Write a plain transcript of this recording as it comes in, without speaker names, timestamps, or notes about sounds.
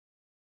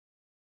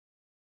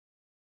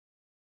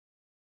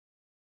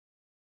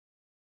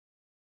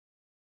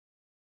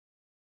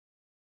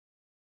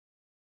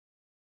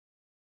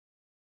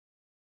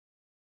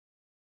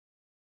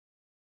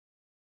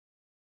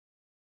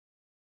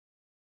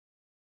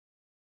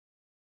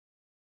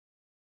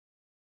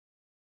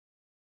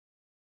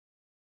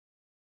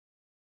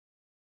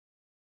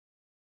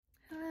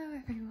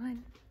Hello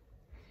everyone.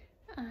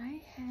 I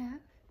have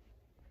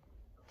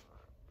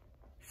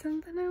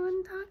something I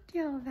want to talk to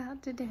y'all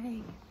about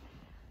today.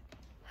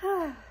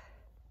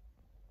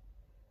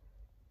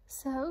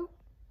 So,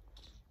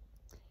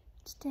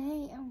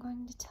 today I'm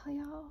going to tell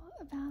y'all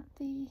about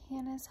the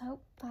Hannah's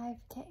Hope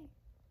 5K.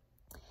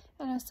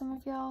 I know some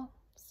of y'all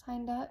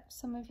signed up,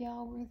 some of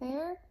y'all were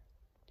there.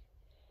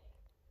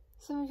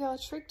 Some of y'all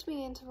tricked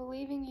me into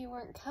believing you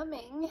weren't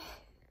coming.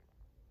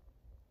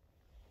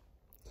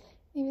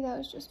 Maybe that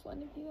was just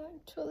one of you,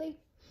 actually.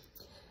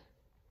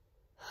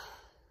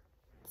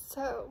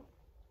 So,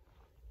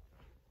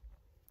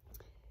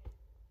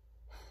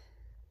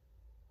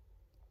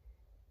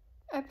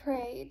 I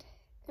prayed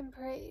and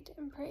prayed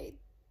and prayed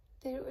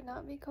that it would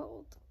not be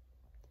cold.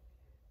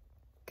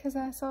 Because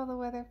I saw the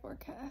weather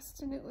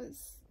forecast and it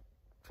was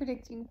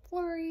predicting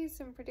flurries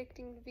and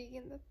predicting to be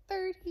in the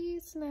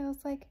 30s. And I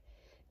was like,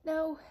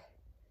 no,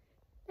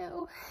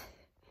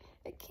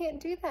 I can't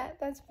do that.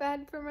 That's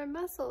bad for my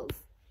muscles.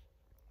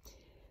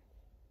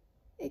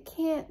 It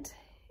can't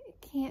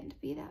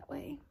be that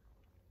way.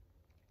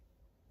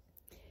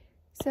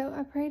 So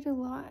I prayed a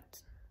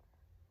lot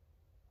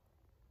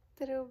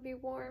that it would be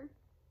warm.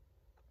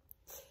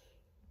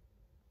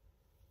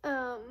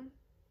 That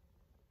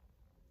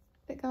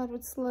God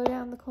would slow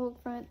down the cold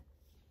front.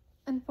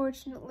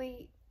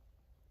 Unfortunately,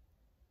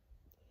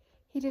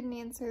 He didn't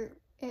answer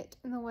it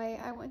in the way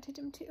I wanted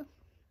Him to.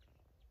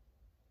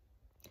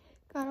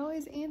 God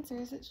always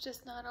answers, it's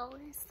just not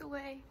always the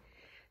way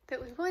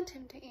that we want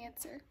Him to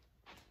answer.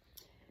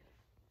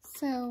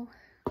 So,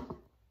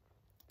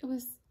 it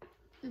was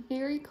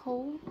very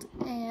cold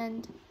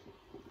and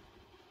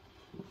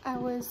I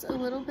was a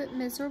little bit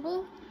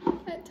miserable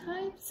at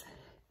times.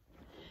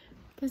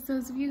 Because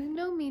those of you who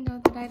know me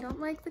know that I don't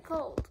like the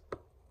cold.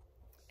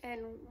 And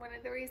one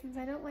of the reasons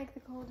I don't like the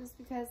cold is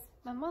because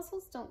my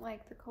muscles don't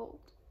like the cold.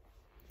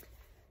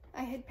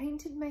 I had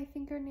painted my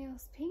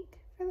fingernails pink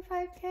for the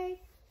 5K.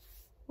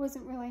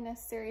 Wasn't really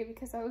necessary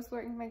because I was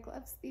wearing my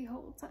gloves the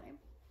whole time.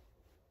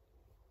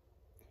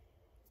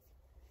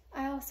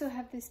 I also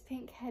have this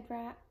pink head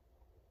wrap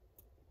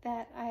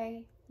that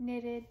I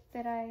knitted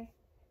that I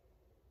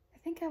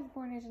think I've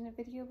worn it in a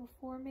video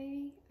before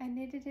maybe. I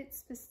knitted it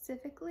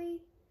specifically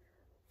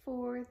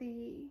for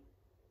the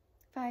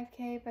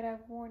 5K, but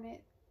I've worn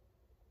it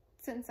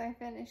since I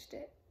finished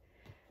it.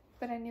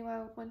 But I knew I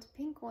would want a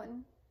pink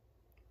one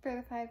for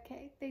the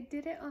 5K. They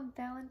did it on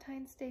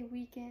Valentine's Day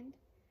weekend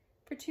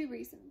for two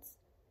reasons.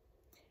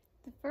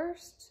 The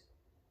first,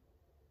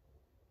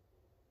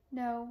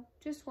 no,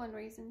 just one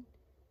reason.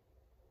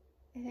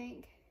 I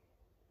think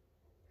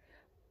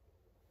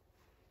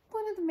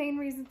one of the main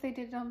reasons they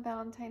did it on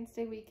Valentine's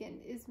Day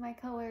weekend is my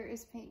color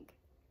is pink.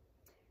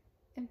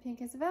 And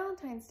pink is a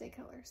Valentine's Day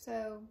color,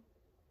 so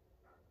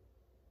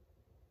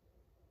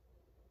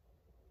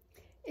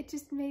it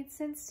just made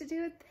sense to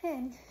do it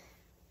then.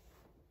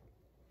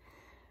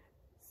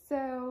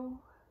 So,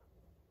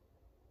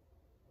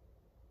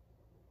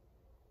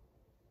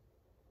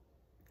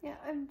 yeah,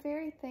 I'm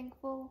very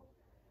thankful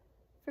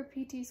for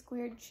PT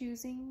Squared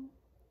choosing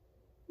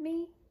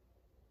me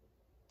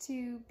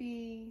to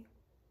be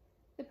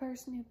the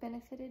person who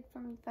benefited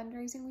from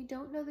fundraising. We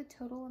don't know the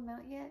total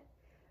amount yet.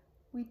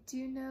 We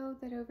do know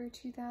that over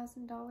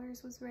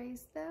 $2,000 was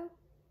raised though,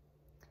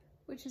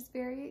 which is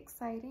very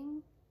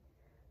exciting.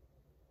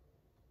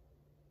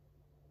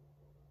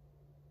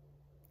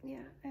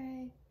 Yeah,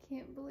 I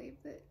can't believe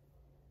that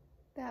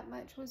that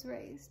much was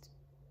raised.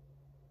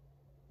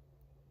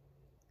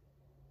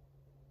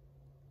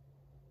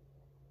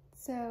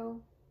 So,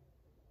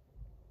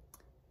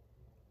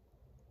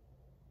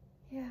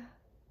 yeah.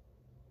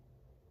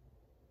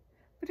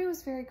 But it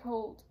was very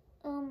cold.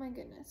 Oh my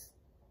goodness.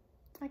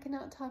 I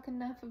cannot talk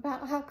enough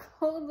about how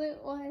cold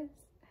it was.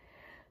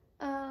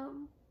 I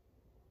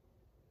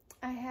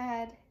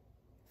had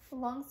a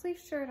long sleeve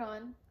shirt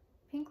on,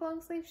 pink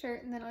long sleeve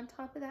shirt, and then on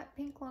top of that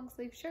pink long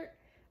sleeve shirt,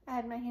 I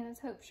had my Hannah's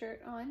Hope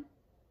shirt on.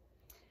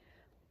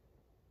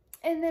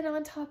 And then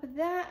on top of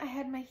that, I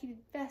had my heated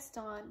vest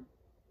on.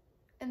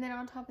 And then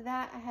on top of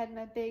that, I had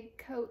my big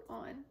coat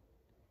on.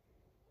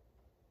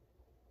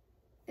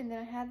 And then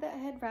I had that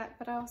head wrap,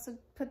 but I also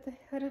put the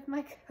hood of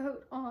my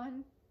coat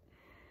on.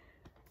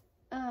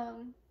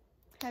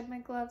 Had my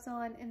gloves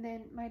on, and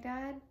then my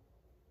dad,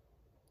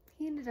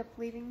 he ended up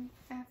leaving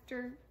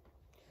after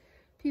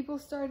people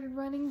started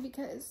running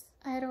because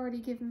I had already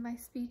given my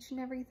speech and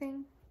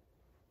everything.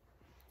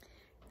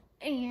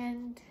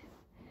 And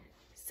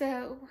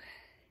so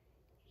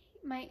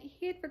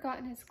he had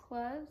forgotten his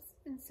gloves,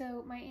 and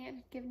so my aunt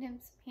had given him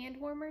some hand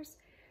warmers.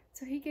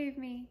 So he gave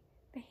me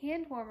the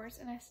hand warmers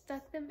and I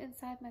stuck them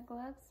inside my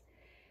gloves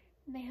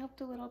and they helped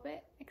a little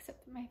bit,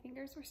 except that my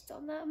fingers were still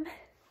numb.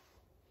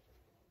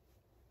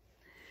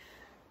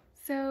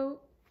 So,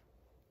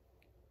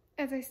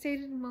 as I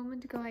stated a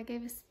moment ago, I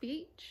gave a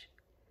speech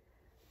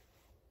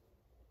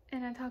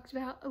and I talked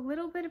about a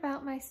little bit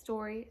about my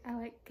story.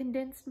 I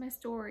condensed my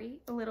story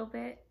a little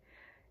bit.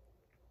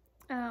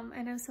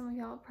 I know some of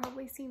y'all have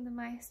probably seen the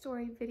My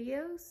Story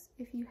videos.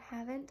 If you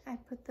haven't, I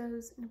put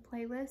those in a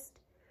playlist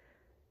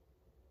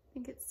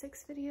think it's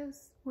 6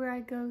 videos, where I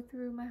go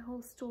through my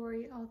whole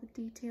story, all the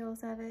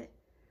details of it,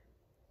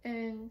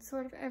 and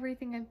sort of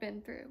everything I've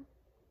been through.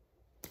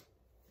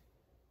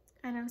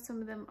 I know some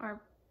of them are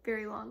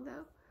very long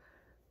though.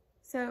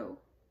 So,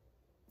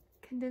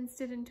 condensed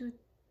it into a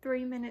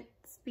 3-minute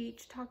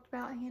speech, talked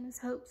about Hannah's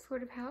Hope,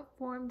 sort of how it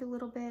formed a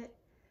little bit,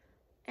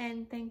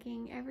 and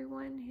thanking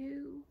everyone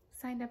who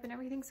signed up and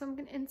everything. So I'm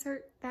going to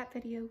insert that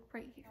video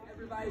right here.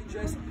 Everybody,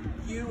 just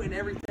you and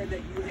everything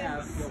that you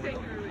have.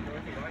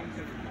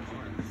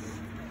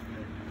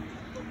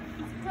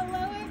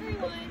 Hello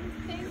everyone,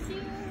 thank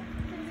you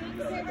for being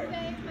here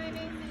today. My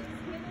name is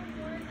Hannah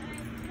Ward.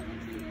 I'm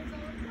 22 years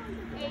old,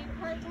 a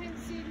part-time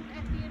student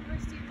at the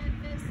University of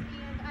Memphis,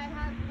 and I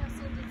have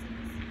muscle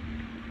disease.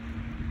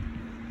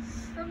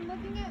 From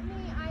looking at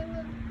me, I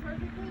look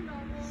perfectly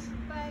normal,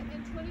 but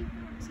in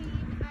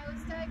 2014, I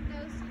was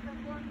diagnosed with a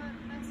hormone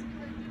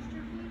muscular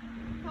dystrophy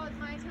called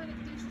Myotonic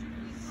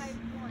Dystrophy type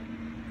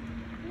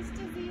 1. This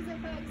disease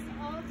affects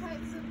all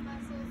types of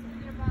muscles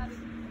in your body.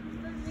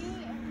 For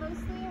me, it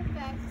mostly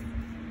affects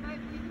my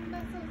breathing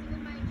muscles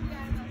and my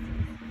GI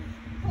muscles.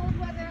 Cold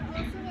weather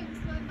also makes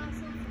my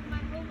muscles and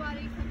my whole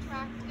body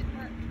contract and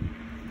hurt.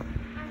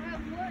 I have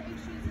more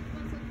issues with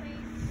muscle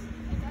pain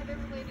and other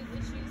related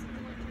issues in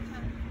the winter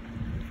time.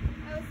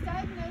 I was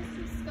diagnosed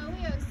with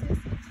scoliosis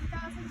in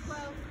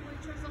 2012,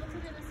 which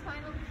resulted in a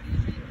spinal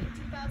fusion in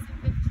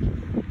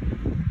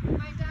 2015.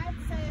 My dad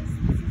says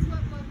this is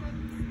what woke up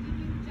the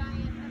sleeping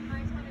giant of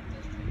myotonic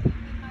dystrophy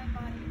in my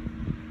body.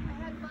 I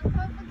had lung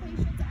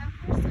complications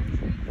after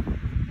surgery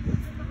and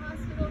was in the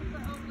hospital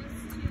for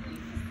almost 2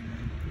 weeks.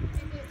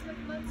 And it took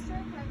months to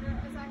recover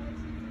as I had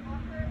to use a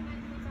walker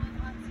and was on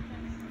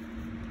oxygen.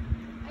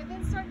 I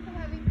then started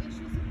having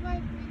issues with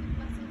my breathing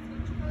muscles,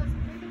 which caused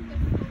breathing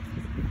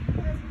difficulties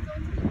that has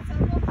resulted in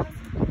several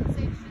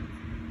hospitalizations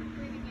with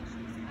breathing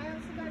issues. I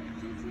also got a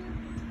G-tube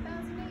in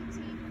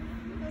 2018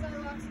 because I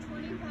lost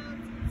 20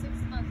 pounds in 6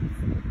 months,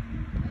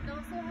 and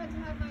also had to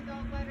have my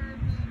gallbladder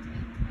removed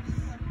in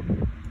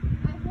 2020.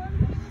 I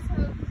formed Hannah's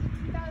Hope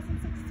in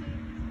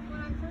 2016 when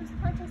I first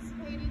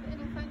participated in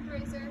a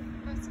fundraiser for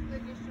muscular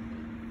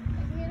dystrophy,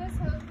 and Hannah's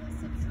Hope has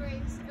since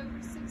raised over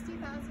 $60,000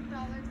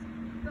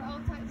 for all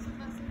types of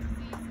muscle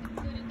disease,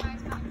 including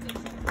myotonic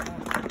dystrophy.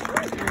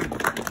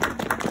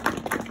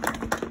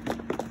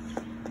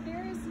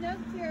 There is no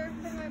cure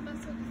for my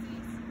muscle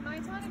disease,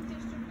 myotonic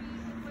dystrophy,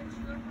 in which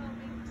you are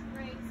helping to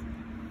raise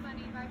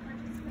money by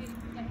participating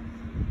today.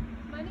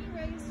 Money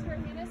raised for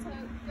Hannah's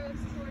Hope goes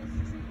towards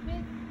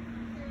treatment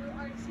through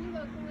our 2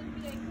 local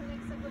NBA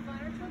clinics at the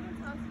Bonner Children's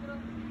Hospital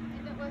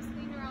and at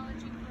Wesley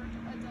Neurology for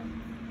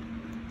adults.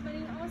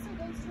 Money also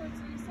goes towards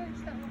research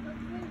that will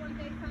hopefully one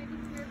day find a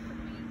cure for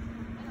me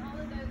and all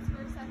of those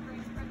who are suffering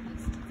from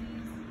this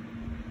disease.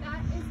 That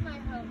is my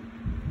hope,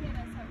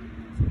 Hannah's Hope.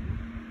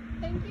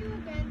 Thank you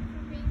again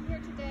for being here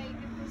today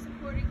and for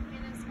supporting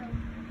Hannah's Hope.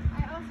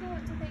 I also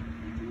want to thank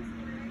PT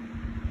Squared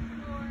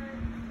for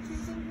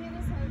choosing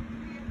Hannah's Hope to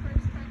be your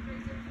first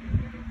fundraiser for your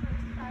very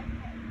first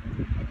 5K.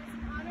 It is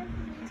an honor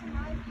for me to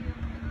have you,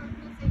 an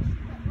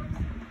organization that works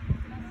with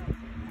people's muscles,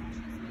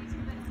 choose me to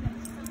benefit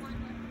someone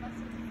with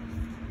muscle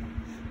disease.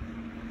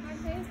 My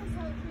faith has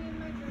helped me in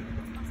my journey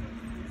with muscle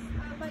disease.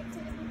 I would like to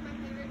end with my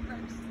favorite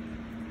verse.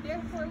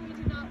 Therefore we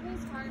do not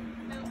lose heart,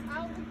 no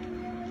outwardly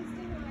we are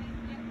wasting away,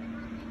 yet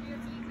inwardly we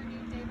are being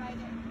renewed day by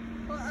day.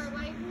 For our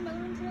light and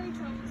momentary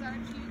troubles are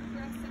achieved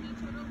for us an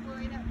eternal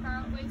glory that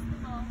far outweighs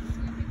them all.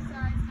 So we fix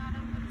our eyes not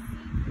on what is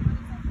seen, but what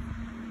is unseen.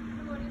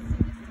 For what is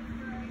seen is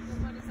temporary, but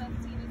what is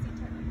unseen is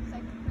eternal.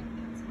 2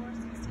 Corinthians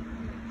 4:16-18.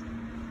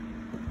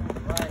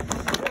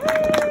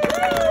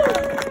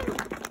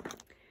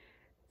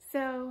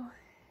 So,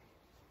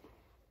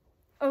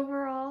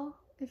 overall,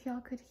 if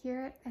y'all could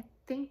hear it, I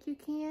think you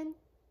can.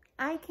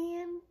 I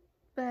can,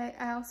 but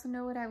I also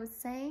know what I was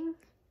saying.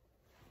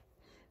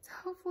 So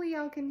hopefully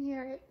y'all can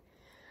hear it.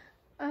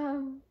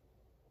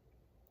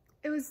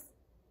 It was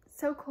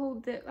so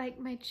cold that like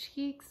my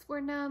cheeks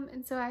were numb,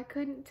 and so I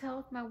couldn't tell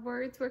if my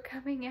words were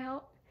coming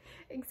out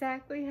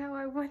exactly how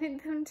I wanted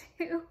them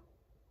to.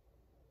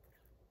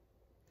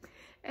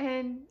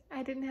 And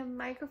I didn't have a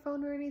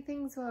microphone or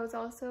anything, so I was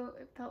also,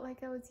 it felt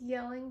like I was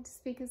yelling to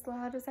speak as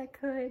loud as I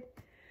could.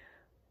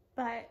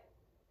 But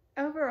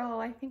overall,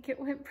 I think it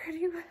went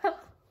pretty well.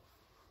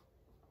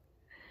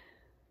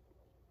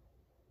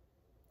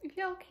 If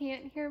y'all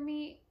can't hear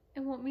me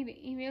and want me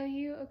to email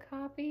you a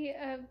copy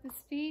of the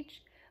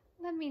speech,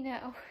 let me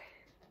know.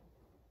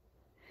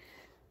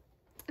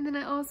 And then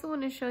I also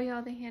want to show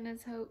y'all the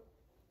Hannah's Hope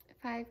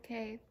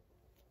 5K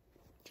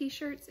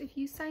t-shirts. If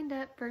you signed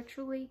up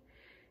virtually,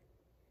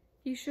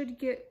 you should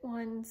get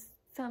one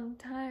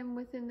sometime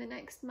within the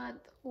next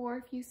month, or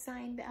if you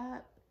signed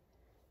up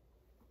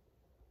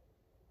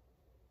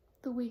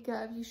the week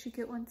of, you should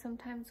get one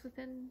sometimes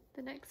within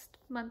the next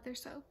month or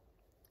so,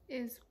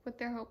 is what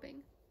they're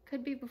hoping.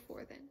 Could be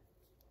before then.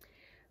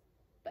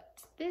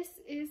 But this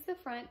is the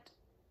front.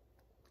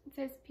 It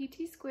says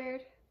PT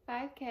Squared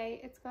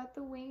 5K. It's got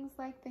the wings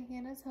like the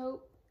Hannah's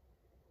Hope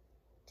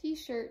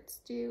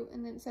t-shirts do,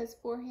 and then it says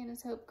for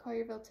Hannah's Hope,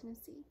 Collierville,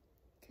 Tennessee.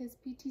 because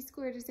PT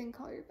Squared is in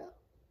Collierville.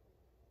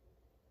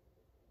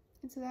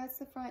 And so that's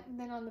the front, and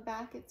then on the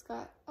back it's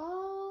got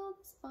all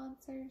the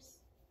sponsors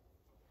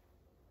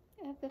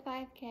of the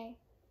 5K.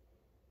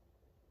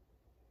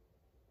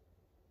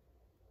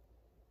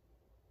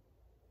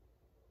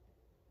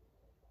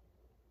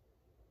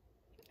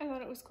 I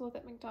thought it was cool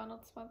that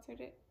McDonald's sponsored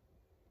it.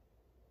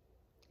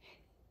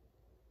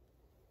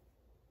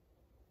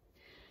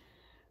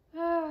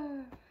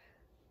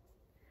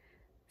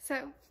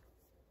 So,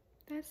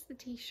 that's the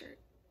t-shirt,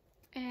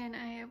 and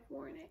I have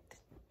worn it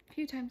a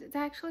few times. It's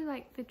actually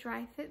like the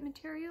dry fit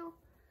material,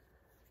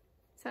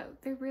 so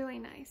they're really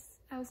nice.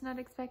 I was not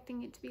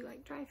expecting it to be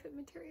like dry fit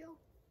material.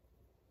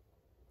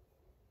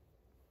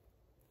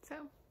 So,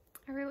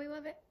 I really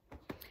love it.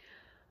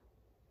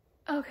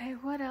 Okay,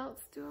 what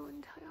else do I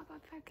want to tell you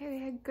about 5K? They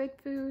had good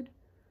food,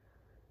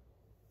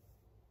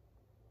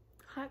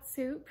 hot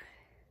soup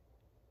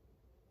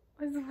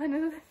was one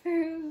of the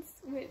foods,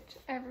 which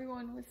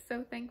everyone was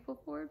so thankful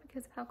for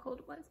because of how cold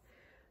it was.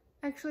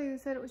 Actually, they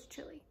said it was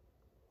chili,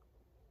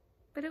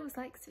 but it was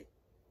like soup.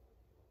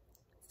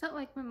 It's not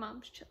like my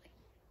mom's chili.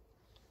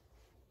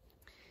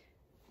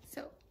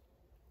 So,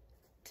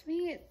 to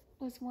me, it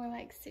was more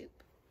like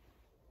soup,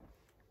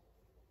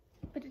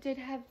 but it did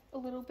have a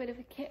little bit of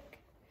a kick.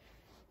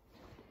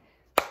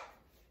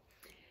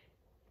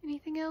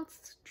 Anything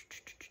else?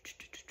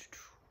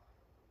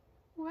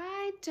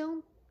 I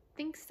don't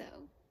think so.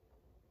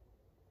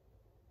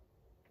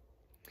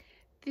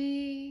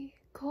 The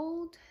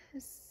cold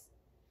has,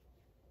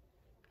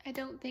 I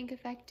don't think,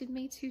 affected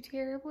me too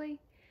terribly.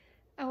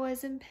 I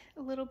was in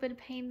a little bit of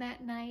pain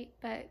that night,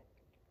 but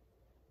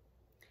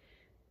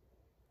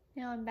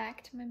now I'm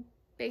back to my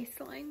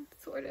baseline,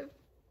 sort of.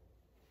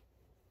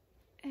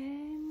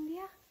 And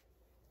yeah.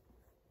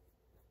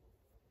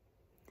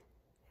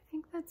 I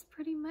think that's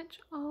pretty much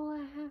all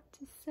I have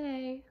to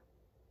say.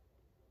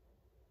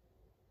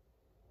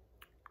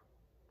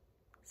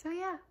 So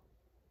yeah.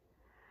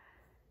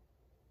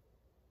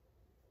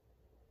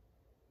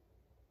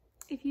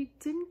 If you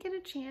didn't get a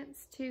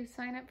chance to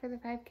sign up for the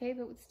 5K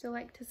but would still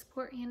like to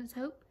support Hannah's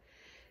Hope,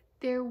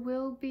 there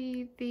will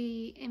be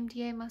the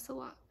MDA Muscle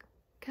Walk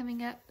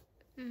coming up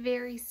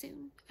very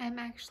soon. I'm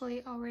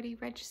actually already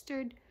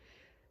registered,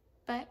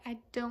 but I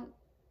don't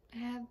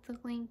have the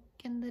link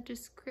in the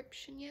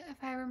description yet.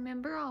 If I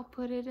remember, I'll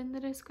put it in the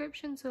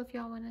description, so if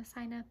y'all want to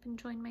sign up and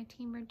join my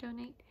team or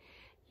donate,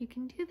 you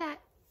can do that.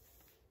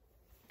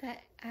 But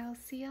I'll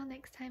see y'all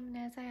next time, and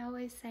as I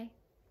always say,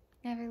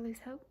 never lose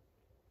hope.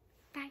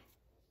 Bye.